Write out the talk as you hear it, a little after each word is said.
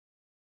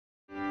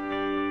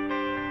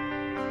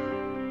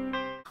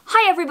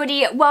Hi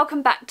everybody,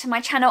 welcome back to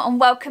my channel and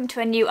welcome to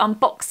a new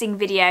unboxing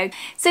video.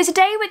 So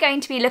today we're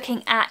going to be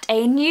looking at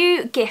a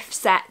new gift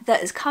set that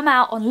has come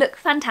out on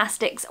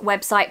Lookfantastic's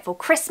website for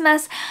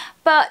Christmas,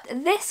 but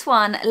this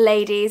one,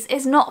 ladies,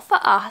 is not for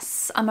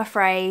us, I'm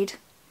afraid.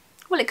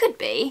 Well, it could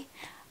be,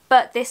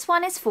 but this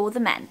one is for the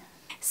men.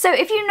 So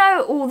if you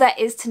know all there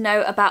is to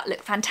know about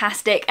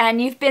Lookfantastic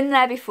and you've been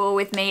there before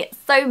with me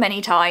so many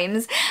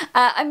times,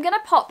 I'm going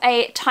to pop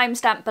a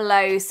timestamp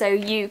below so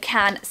you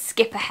can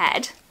skip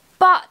ahead.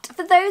 But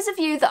for those of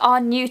you that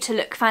are new to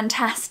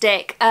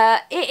Lookfantastic,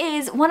 it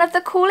is one of the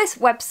coolest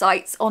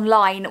websites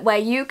online where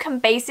you can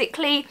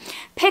basically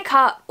pick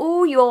up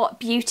all your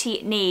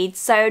beauty needs.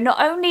 So not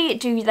only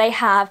do they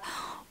have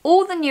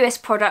all the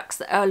newest products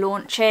that are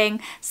launching,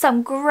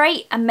 some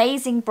great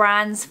amazing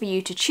brands for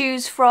you to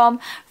choose from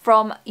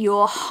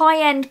your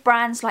high-end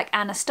brands like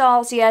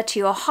Anastasia to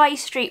your high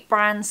street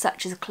brands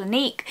such as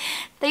Clinique.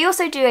 They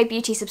also do a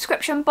beauty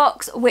subscription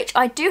box, which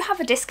I do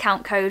have a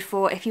discount code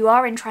for if you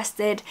are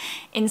interested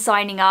in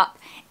signing up.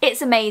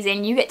 It's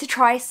amazing, you get to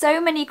try so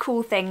many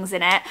cool things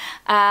in it.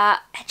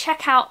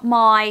 Check out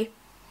my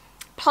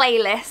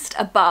playlist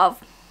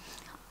above.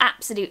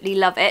 Absolutely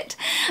love it.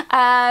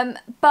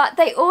 But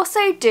they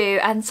also do,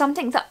 and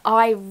something that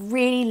I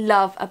really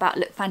love about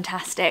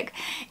Lookfantastic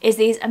is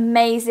these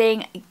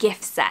amazing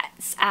gift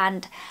sets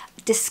and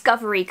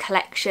discovery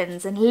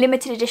collections and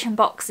limited edition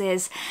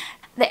boxes.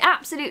 They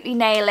absolutely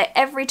nail it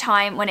every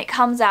time when it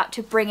comes out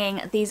to bringing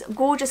these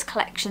gorgeous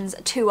collections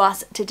to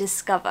us to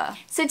discover.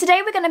 So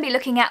today we're going to be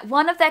looking at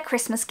one of their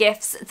Christmas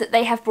gifts that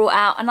they have brought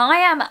out, and I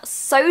am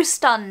so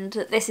stunned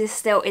that this is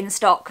still in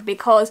stock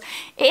because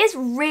it is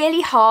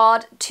really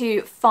hard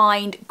to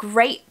find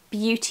great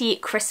beauty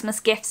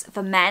Christmas gifts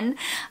for men,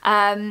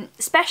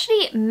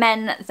 especially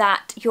men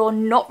that you're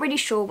not really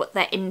sure what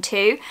they're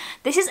into.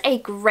 This is a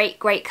great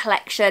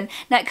collection.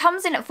 Now it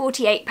comes in at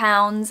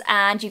 £48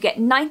 and you get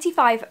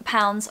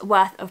 £95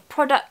 worth of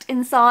product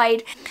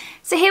inside.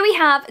 So here we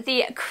have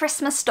the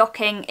Christmas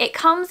stocking. It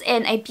comes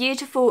in a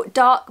beautiful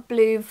dark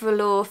blue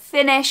velour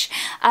finish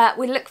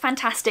with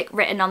Lookfantastic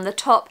written on the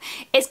top.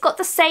 It's got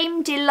the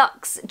same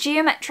deluxe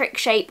geometric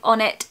shape on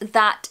it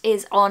that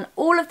is on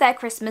all of their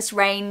Christmas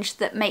range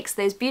that makes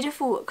those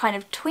beautiful kind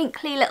of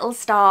twinkly little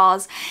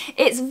stars.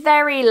 It's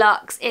very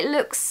luxe, it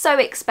looks so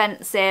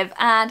expensive,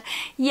 and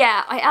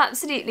yeah, I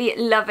absolutely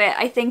love it.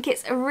 I think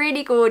it's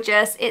really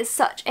gorgeous. It's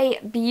such a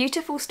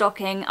beautiful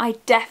stocking. I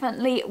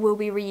definitely will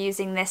be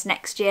reusing this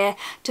next year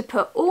to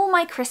put all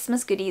my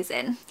Christmas goodies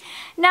in.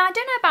 Now I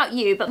don't know about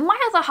you, but my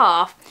other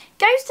half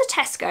goes to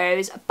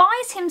Tesco's,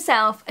 buys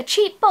himself a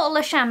cheap bottle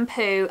of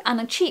shampoo and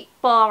a cheap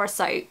bar of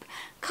soap,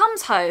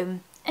 comes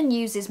home and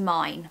uses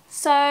mine.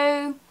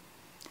 So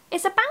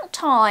it's about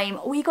time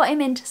we got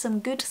him into some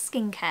good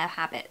skincare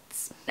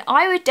habits.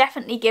 I would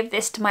definitely give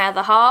this to my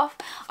other half.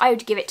 I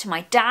would give it to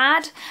my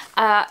dad.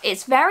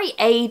 It's very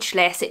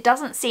ageless. It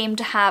doesn't seem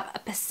to have a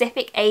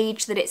specific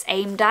age that it's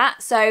aimed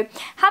at. So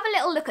have a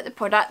little look at the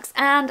products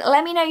and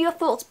let me know your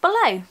thoughts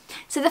below.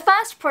 So the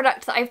first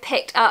product that I've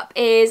picked up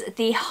is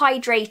the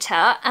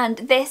Hydrator, and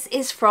this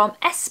is from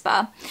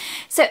Espa.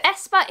 So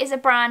Espa is a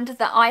brand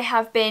that I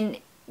have been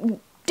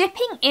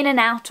dipping in and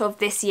out of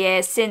this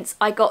year since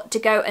I got to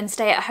go and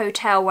stay at a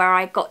hotel where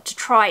I got to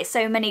try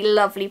so many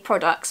lovely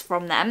products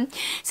from them.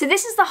 So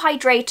this is the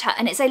Hydrator,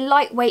 and it's a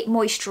lightweight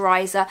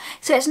moisturiser.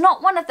 So it's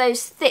not one of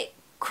those thick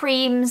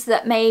creams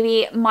that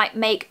maybe might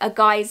make a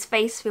guy's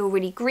face feel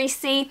really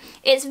greasy.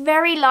 It's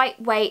very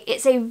lightweight.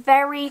 It's a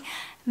very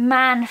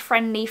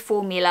man-friendly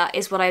formula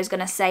is what I was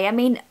going to say. I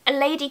mean, a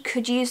lady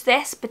could use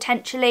this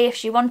potentially if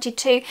she wanted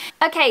to.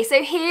 Okay,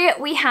 so here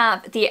we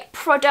have the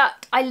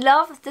product. I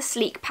love the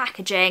sleek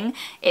packaging.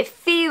 It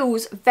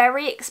feels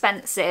very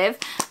expensive.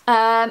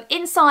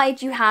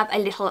 Inside you have a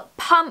little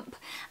pump,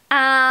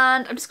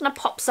 and I'm just going to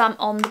pop some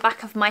on the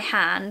back of my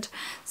hand.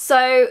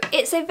 So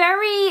it's a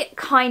very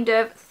kind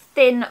of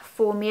thin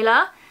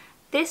formula.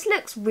 This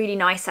looks really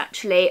nice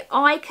actually.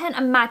 I can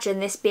imagine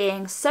this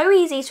being so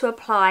easy to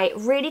apply,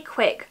 really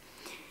quick.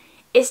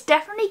 It's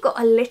definitely got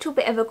a little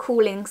bit of a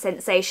cooling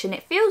sensation.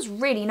 It feels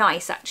really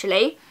nice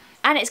actually.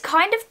 And it's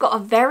kind of got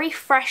a very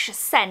fresh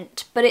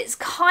scent, but it's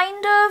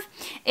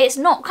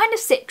not kind of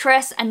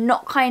citrus and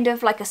not kind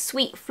of like a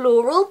sweet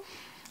floral.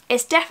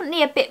 It's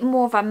definitely a bit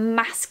more of a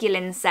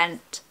masculine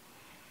scent.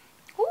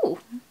 Ooh,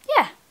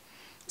 yeah,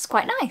 it's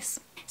quite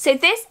nice. So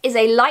this is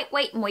a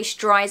lightweight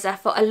moisturiser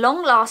for a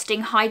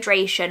long-lasting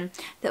hydration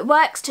that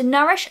works to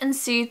nourish and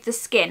soothe the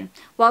skin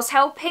whilst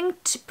helping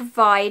to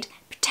provide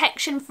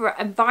protection for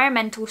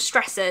environmental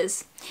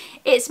stressors.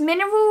 It's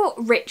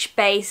mineral-rich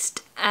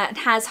based and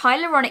has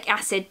hyaluronic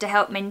acid to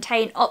help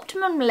maintain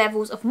optimum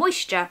levels of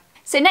moisture.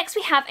 So next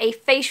we have a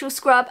facial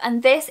scrub,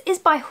 and this is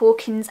by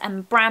Hawkins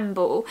and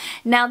Brimble.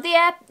 Now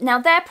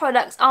their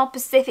products are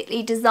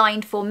specifically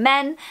designed for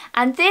men,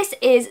 and this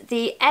is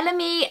the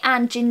Elemi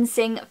and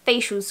Ginseng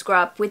facial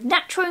scrub with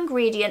natural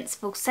ingredients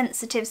for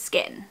sensitive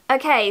skin.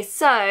 Okay,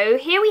 so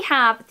here we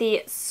have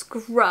the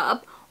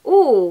scrub.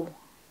 Ooh,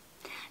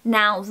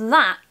 now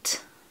that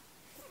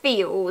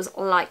feels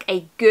like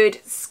a good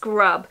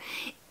scrub.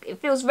 It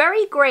feels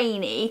very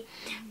grainy,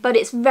 but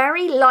it's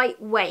very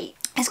lightweight.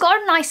 It's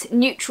got a nice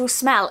neutral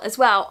smell as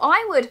well.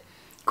 I would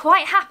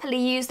quite happily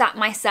use that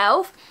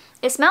myself.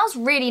 It smells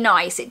really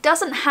nice. It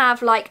doesn't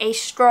have like a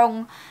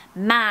strong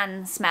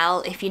man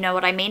smell, if you know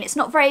what I mean. It's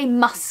not very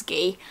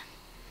musky.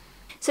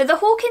 So the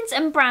Hawkins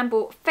and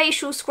Brimble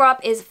facial scrub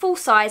is full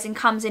size and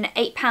comes in at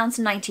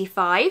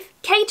 £8.95.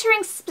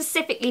 Catering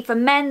specifically for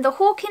men, the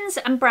Hawkins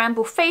and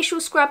Brimble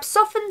facial scrub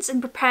softens and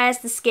prepares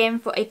the skin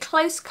for a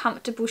close,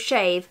 comfortable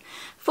shave.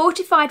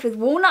 Fortified with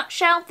walnut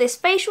shell, this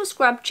facial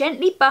scrub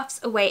gently buffs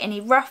away any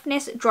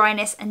roughness,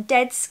 dryness and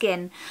dead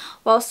skin,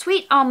 while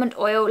sweet almond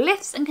oil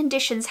lifts and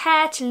conditions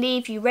hair to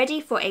leave you ready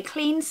for a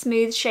clean,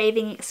 smooth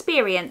shaving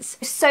experience.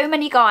 So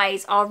many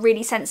guys are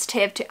really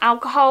sensitive to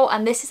alcohol,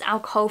 and this is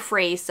alcohol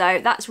free, so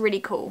that's really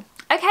cool.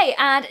 Okay,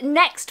 and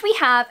next we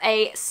have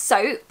a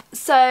soap.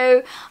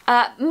 So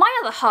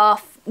my other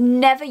half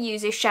never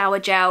uses shower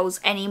gels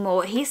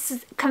anymore.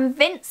 He's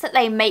convinced that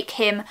they make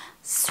him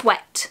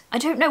sweat. I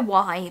don't know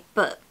why,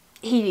 but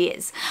he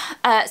is.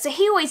 So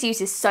he always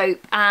uses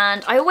soap,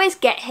 and I always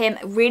get him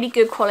really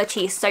good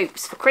quality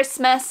soaps for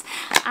Christmas,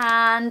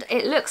 and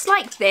it looks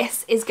like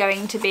this is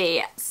going to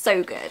be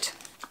so good.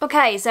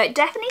 Okay, so it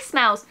definitely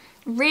smells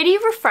really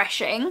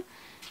refreshing.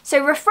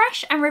 So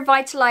refresh and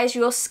revitalise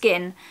your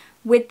skin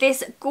with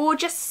this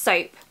gorgeous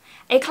soap.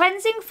 A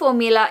cleansing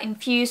formula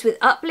infused with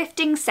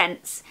uplifting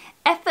scents,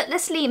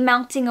 effortlessly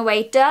melting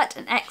away dirt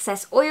and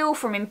excess oil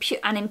from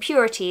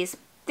impurities.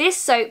 This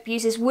soap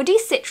uses woody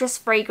citrus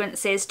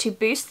fragrances to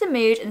boost the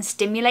mood and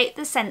stimulate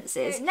the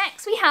senses.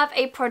 Next we have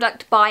a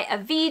product by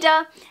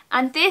Aveda,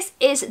 and this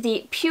is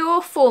the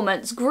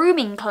Pure-Formance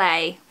Grooming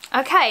Clay.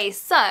 Okay,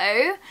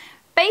 so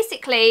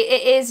basically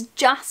it is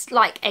just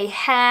like a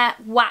hair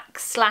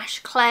wax slash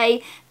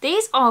clay.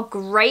 These are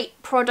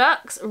great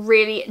products,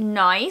 really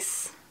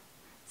nice.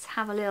 Let's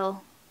have a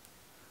little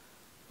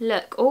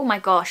look. Oh my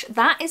gosh,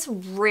 that is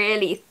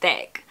really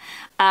thick.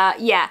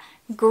 Yeah,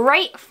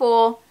 great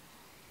for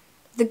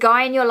the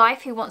guy in your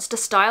life who wants to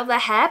style their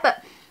hair,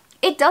 but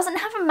it doesn't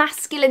have a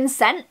masculine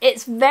scent.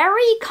 It's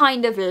very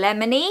kind of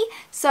lemony,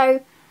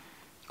 so,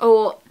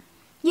 or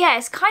yeah,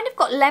 it's kind of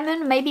got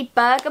lemon, maybe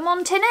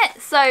bergamot in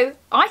it, so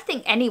I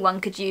think anyone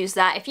could use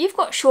that. If you've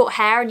got short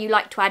hair and you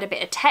like to add a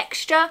bit of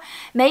texture,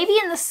 maybe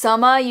in the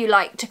summer you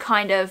like to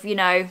kind of, you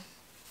know,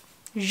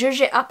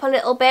 zhuzh it up a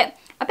little bit,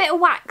 a bit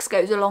of wax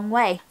goes a long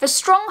way. For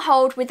strong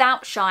hold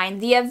without shine,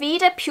 the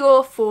Aveda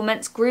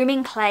Pure-Formance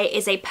Grooming Clay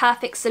is a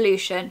perfect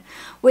solution.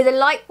 With a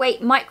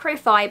lightweight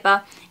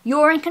microfiber,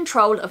 you're in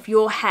control of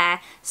your hair.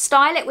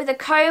 Style it with a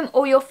comb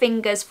or your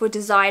fingers for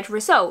desired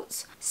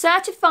results.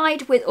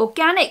 Certified with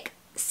organic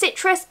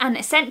citrus and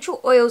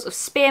essential oils of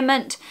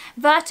spearmint,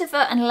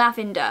 vetiver and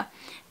lavender.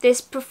 This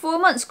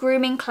performance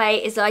grooming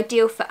clay is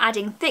ideal for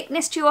adding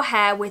thickness to your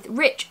hair with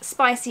rich,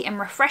 spicy and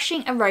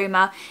refreshing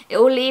aroma. It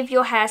will leave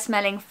your hair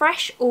smelling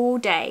fresh all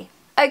day.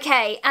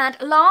 Okay, and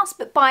last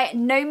but by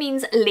no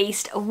means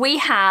least, we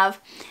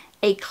have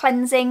a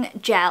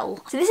cleansing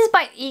gel. So this is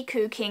by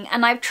ECOOKING,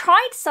 and I've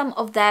tried some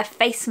of their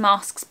face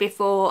masks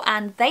before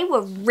and they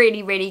were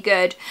really, really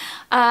good.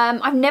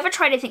 I've never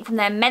tried anything from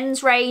their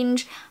men's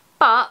range,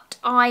 but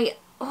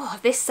oh,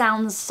 this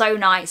sounds so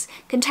nice.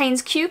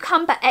 Contains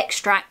cucumber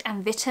extract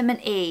and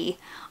vitamin E.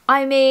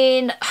 I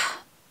mean,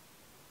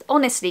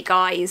 honestly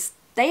guys,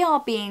 they are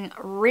being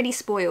really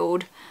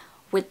spoiled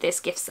with this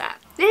gift set.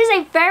 This is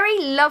a very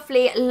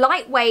lovely,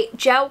 lightweight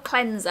gel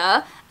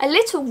cleanser. A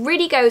little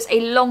really goes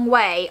a long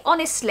way.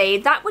 Honestly,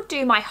 that would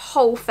do my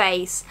whole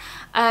face.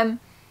 I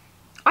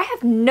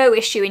have no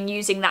issue in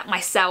using that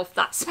myself.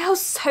 That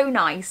smells so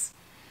nice.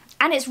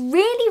 And it's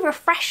really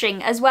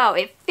refreshing as well.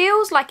 It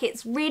feels like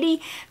it's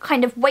really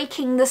kind of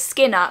waking the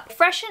skin up.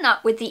 Freshen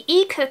up with the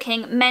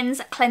ECOOKING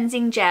Men's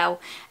Cleansing Gel,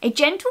 a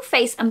gentle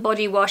face and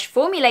body wash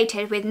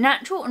formulated with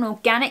natural and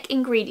organic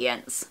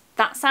ingredients.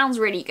 That sounds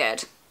really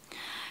good.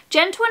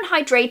 Gentle and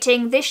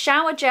hydrating, this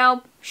shower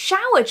gel,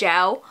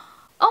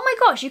 oh my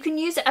gosh, you can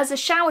use it as a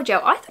shower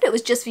gel. I thought it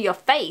was just for your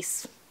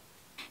face.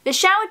 The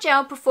shower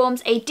gel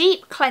performs a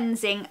deep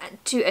cleansing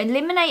to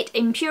eliminate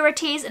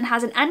impurities and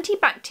has an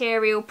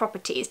antibacterial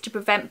properties to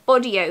prevent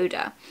body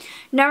odour.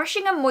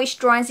 Nourishing and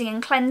moisturising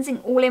and cleansing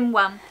all in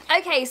one.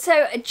 Okay,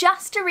 so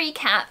just to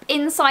recap,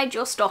 inside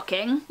your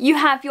stocking, you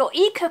have your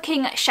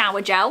ECOOKING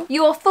shower gel,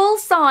 your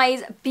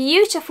full-size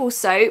beautiful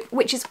soap,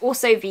 which is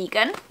also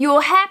vegan,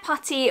 your hair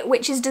putty,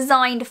 which is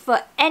designed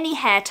for any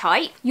hair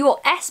type, your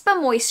Espa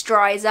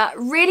moisturiser,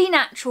 really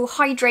natural,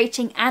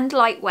 hydrating and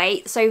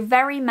lightweight, so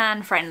very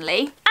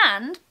man-friendly,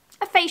 and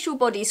a facial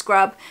body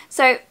scrub,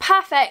 so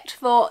perfect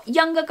for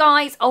younger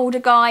guys, older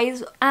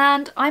guys,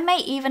 and I may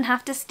even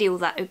have to steal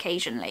that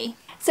occasionally.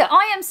 So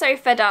I am so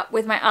fed up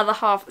with my other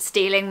half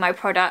stealing my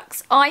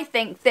products. I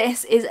think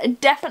this is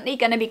definitely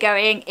going to be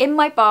going in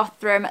my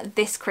bathroom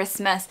this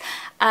Christmas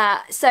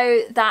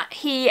so that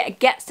he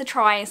gets to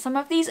try some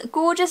of these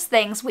gorgeous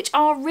things which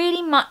are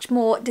really much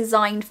more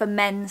designed for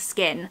men's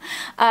skin.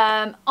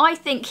 I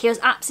think he was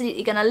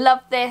absolutely going to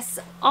love this.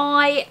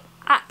 I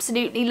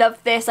absolutely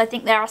love this. I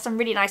think there are some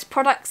really nice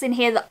products in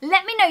here.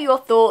 Let me know your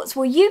thoughts.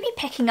 Will you be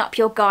picking up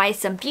your guys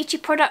some beauty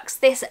products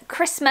this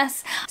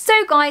Christmas?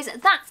 So guys,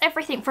 that's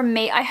everything from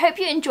me. I hope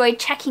you enjoyed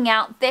checking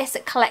out this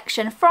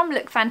collection from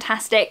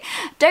Lookfantastic.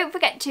 Don't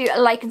forget to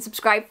like and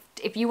subscribe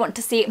if you want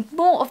to see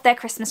more of their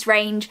Christmas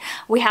range.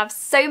 We have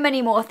so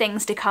many more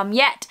things to come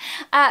yet.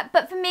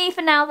 But for me,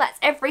 for now, that's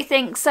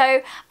everything.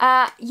 So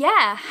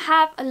yeah,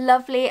 have a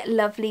lovely,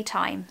 lovely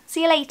time.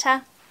 See you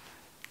later.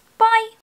 Bye.